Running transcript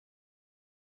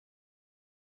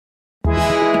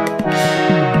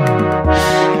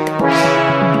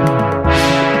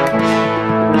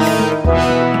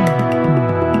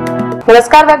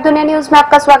नमस्कार, वेब दुनिया न्यूज में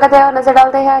आपका स्वागत है और नजर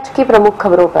डालते हैं आज की प्रमुख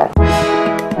खबरों पर।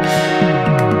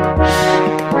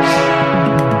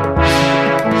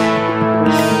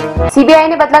 सीबीआई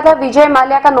ने बदला था विजय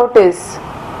माल्या का नोटिस।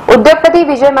 उद्योगपति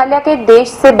विजय माल्या के देश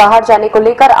से बाहर जाने को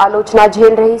लेकर आलोचना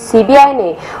झेल रही सीबीआई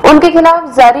ने उनके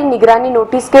खिलाफ जारी निगरानी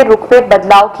नोटिस के रुख में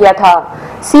बदलाव किया था।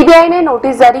 सीबीआई ने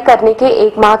नोटिस जारी करने के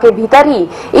 1 माह के भीतर ही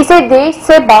इसे देश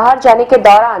से बाहर जाने के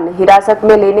दौरान हिरासत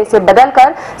में लेने से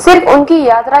बदलकर सिर्फ उनकी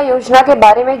यात्रा योजना के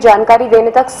बारे में जानकारी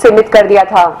देने तक सीमित कर दिया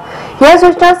था। यह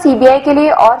सूचना सीबीआई के लिए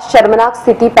और शर्मनाक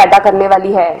स्थिति पैदा करने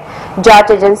वाली है।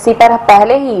 जांच एजेंसी पर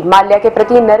पहले ही माल्या के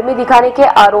प्रति नरमी दिखाने के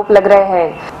आरोप लग रहे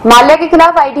हैं। माल्या के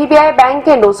खिलाफ आईडीबीआई बैंक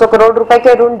के 900 करोड़ रुपए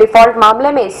के ऋण डिफॉल्ट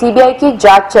मामले में सीबीआई की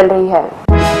जांच चल रही है।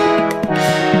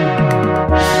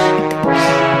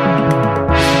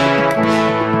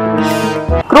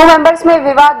 क्रू मेंबर्स में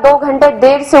विवाद, 2 घंटे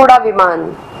देर से उड़ा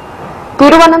विमान।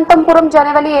 तिरुवनंतपुरम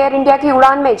जाने वाली एयर इंडिया की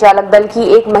उड़ान में चालक दल की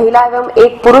एक महिला एवं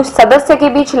एक पुरुष सदस्य के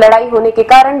बीच लड़ाई होने के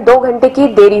कारण 2 घंटे की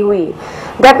देरी हुई।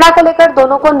 घटना को लेकर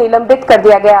दोनों को निलंबित कर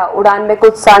दिया गया। उड़ान में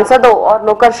कुछ सांसदों और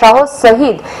नौकरशाहों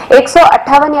सहित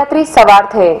 158 यात्री सवार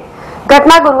थे।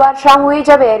 घटना गुरुवार शाम हुई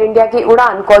जब एयर इंडिया की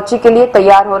उड़ान कोच्चि के लिए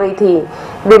तैयार हो रही थी।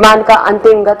 विमान का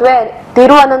अंतिम गंतव्य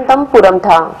तिरुवनंतपुरम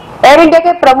था। एयर इंडिया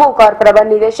के प्रमुख और प्रबंध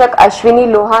निदेशक अश्विनी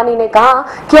लोहानी ने कहा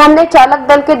कि हमने चालक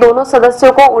दल के दोनों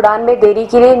सदस्यों को उड़ान में देरी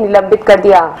के लिए निलंबित कर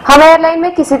दिया। हम एयरलाइन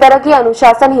में किसी तरह की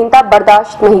अनुशासनहीनता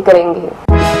बर्दाश्त नहीं करेंगे।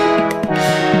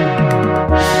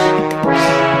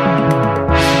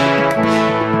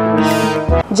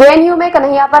 जेएनयू में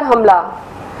कन्हैया पर हमला।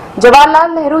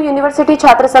 जवाहरलाल नेहरू यूनिवर्सिटी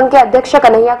छात्र संघ के अध्यक्ष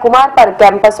कन्हैया कुमार पर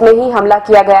कैंपस में ही हमला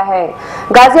किया गया है।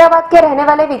 गाजियाबाद के रहने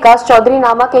वाले विकास चौधरी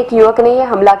नामक एक युवक ने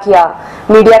यह हमला किया।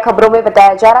 मीडिया खबरों में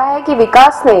बताया जा रहा है कि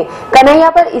विकास ने कन्हैया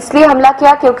पर इसलिए हमला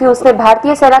किया क्योंकि उसने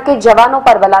भारतीय सेना के जवानों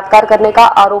पर बलात्कार करने का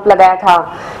आरोप लगाया था।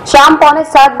 शाम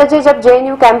 6:45 बजे जब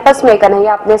जेएनयू कैंपस में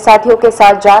कन्हैया अपने साथियों के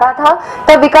साथ जा रहा था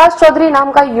तब विकास चौधरी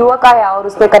नाम का युवक आया और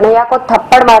उसने कन्हैया को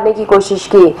थप्पड़ मारने की कोशिश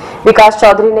की। विकास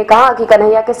चौधरी ने कहा कि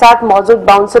कन्हैया के साथ मौजूद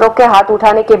बाउंसर के हाथ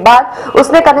उठाने के बाद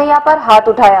उसने कन्हैया पर हाथ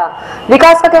उठाया।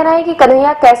 विकास का कहना है कि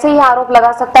कन्हैया कैसे यह आरोप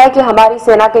लगा सकता है कि हमारी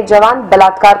सेना के जवान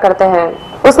बलात्कार करते हैं।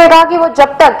 उसने कहा कि वो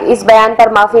जब तक इस बयान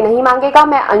पर माफी नहीं मांगेगा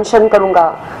मैं अनशन करूंगा।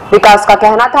 विकास का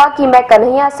कहना था कि मैं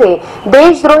कन्हैया से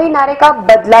देशद्रोही नारे का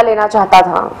बदला लेना चाहता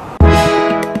था।